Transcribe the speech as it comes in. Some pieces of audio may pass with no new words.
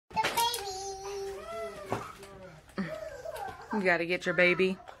You gotta get your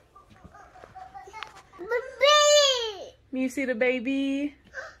baby. Baby! You see the baby?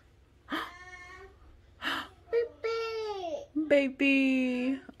 Baby!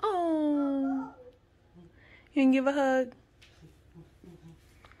 Baby. Oh. You can give a hug.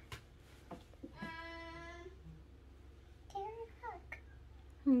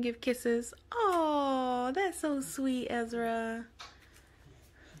 You can give kisses. Oh, that's so sweet, Ezra.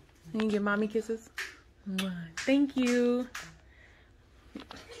 You can give mommy kisses. Thank you.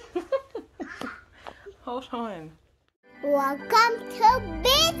 Hold on. Welcome to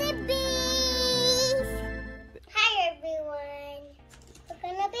B.E.Z.T. Hi everyone.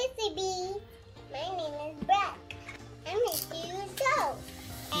 Welcome to B.E.Z.T. My name is Brock. I'm 2 years old.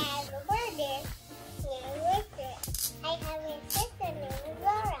 I have a brother named Richard. I have a sister named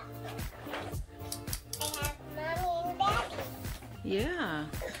Laura. I have mommy and daddy. Yeah.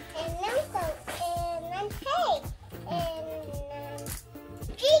 And Uncle and Aunt Kay. And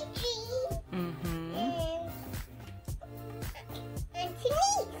Gigi. Mm-hmm. And Auntie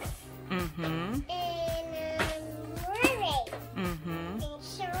Niece. Mm-hmm. And Rere. Mm-hmm. And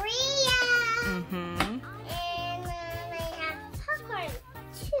Sharia. Mm-hmm. And I have popcorn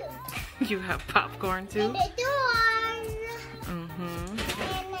too. You have popcorn too? And the doors. Mm-hmm.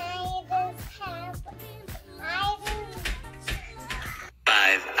 And I just have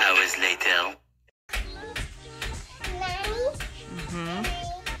 5 hours later. Nanny. Mm-hmm.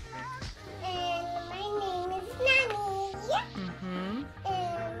 And my name is Nanny. Mm-hmm.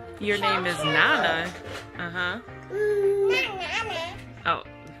 And Your name is Nana. Uh-huh. Not Nana. Oh,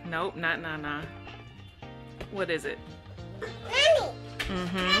 nope, not Nana. What is it? Nanny.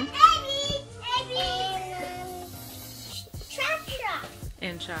 Mm-hmm. And Cha-Cha.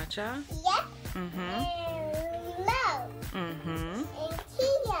 And Cha-Cha? Yep. Mm-hmm. And Lo. Mm-hmm. And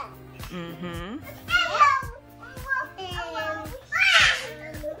Kia. Mm-hmm.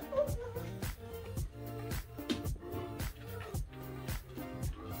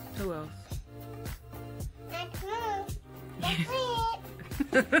 Who else? That's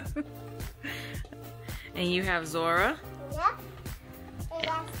it. And you have Zora? Yep.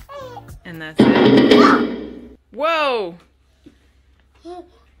 And And that's it. that's it. Whoa! What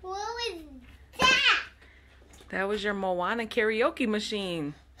was that? That was your Moana karaoke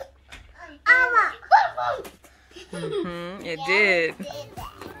machine. Mm-hmm. It did.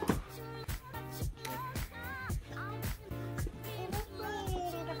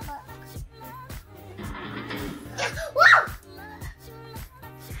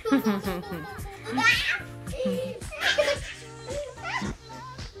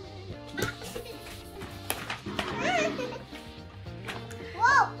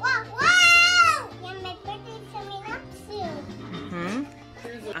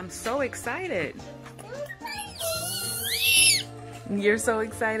 I'm so excited. You're so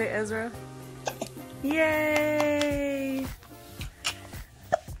excited, Ezra? Yay!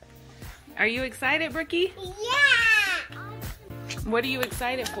 Are you excited, Brookie? Yeah! What are you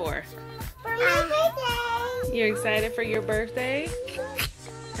excited for? For my birthday! You're excited for your birthday?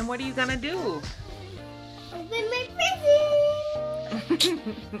 And what are you gonna do? Open my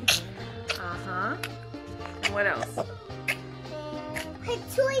present! Uh-huh. And what else? Put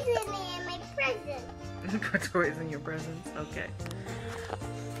toys in there in my present. Put toys in your presents? Okay.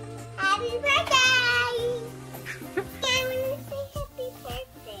 Happy birthday! I want to say happy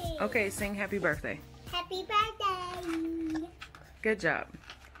birthday. Okay, sing happy birthday. Happy birthday. Good job.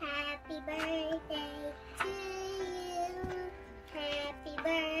 Happy birthday to you. Happy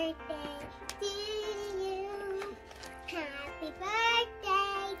birthday to you. Happy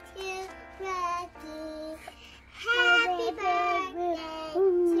birthday to Rocky. Happy birthday to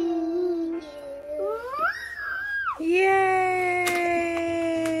you. Yay!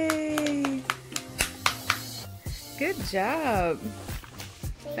 Good job.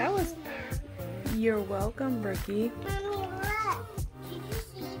 That was... You're welcome, Brookie. Mommy, look. Did you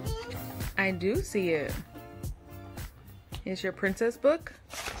see this? I do see it. It's your princess book?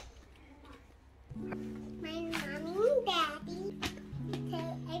 My mommy and daddy say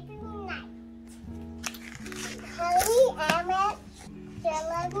every night. Honey, Emma, you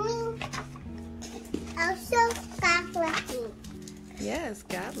love me. Also, God loves me. Yes,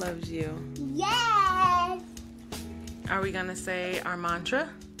 God loves you. Yes. Are we gonna say our mantra?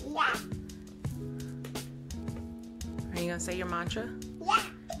 Yeah. Are you gonna say your mantra? Yeah.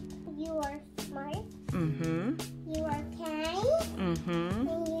 You are smart. Mm-hmm. You are kind. Mm-hmm.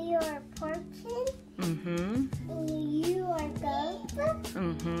 And you are important. Mm-hmm. And you are good.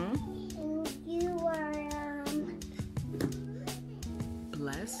 Mm-hmm. And you are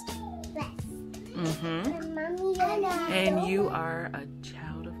Blessed. blessed. And Mommy loved me And so you much. are a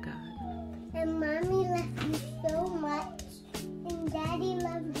child of God. And Mommy loved me so much. And Daddy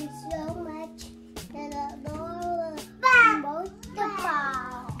loved me so much. And the Lord loved most of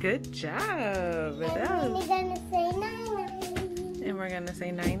all. Good job. And we're gonna say night-night. And we're going to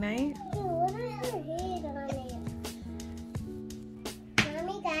say night-night. What is her head on it?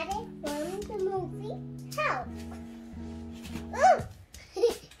 Mommy got it from the movie Help. Oh!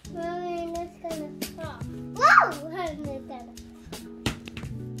 Mommy, it's gonna pop. Whoa! It's gonna.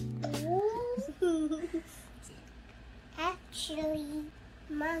 Actually,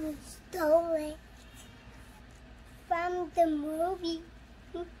 Mommy stole it from the movie.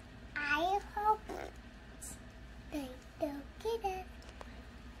 I hope they don't get it.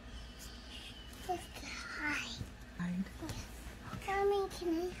 Let's hide. Mommy, can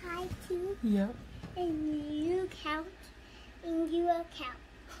I hide too? Yep. And you count, and you will count.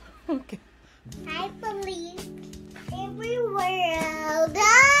 Okay. I believe every world.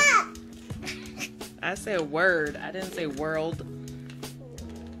 I said word. I didn't say world.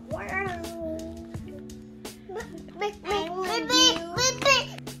 World. I want you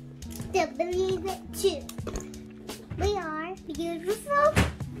to believe it too. We are beautiful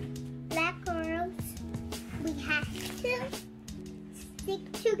black girls. We have to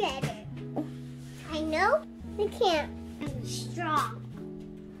stick together. I know we can't. I'm strong.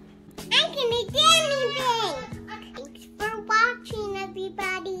 I can do anything. Thanks for watching,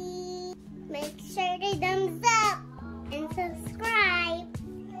 everybody. Make sure to thumbs up and subscribe.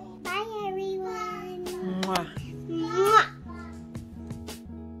 Bye, everyone. Mwah. Mwah.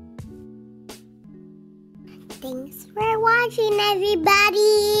 Thanks for watching,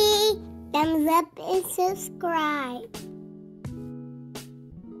 everybody. Thumbs up and subscribe.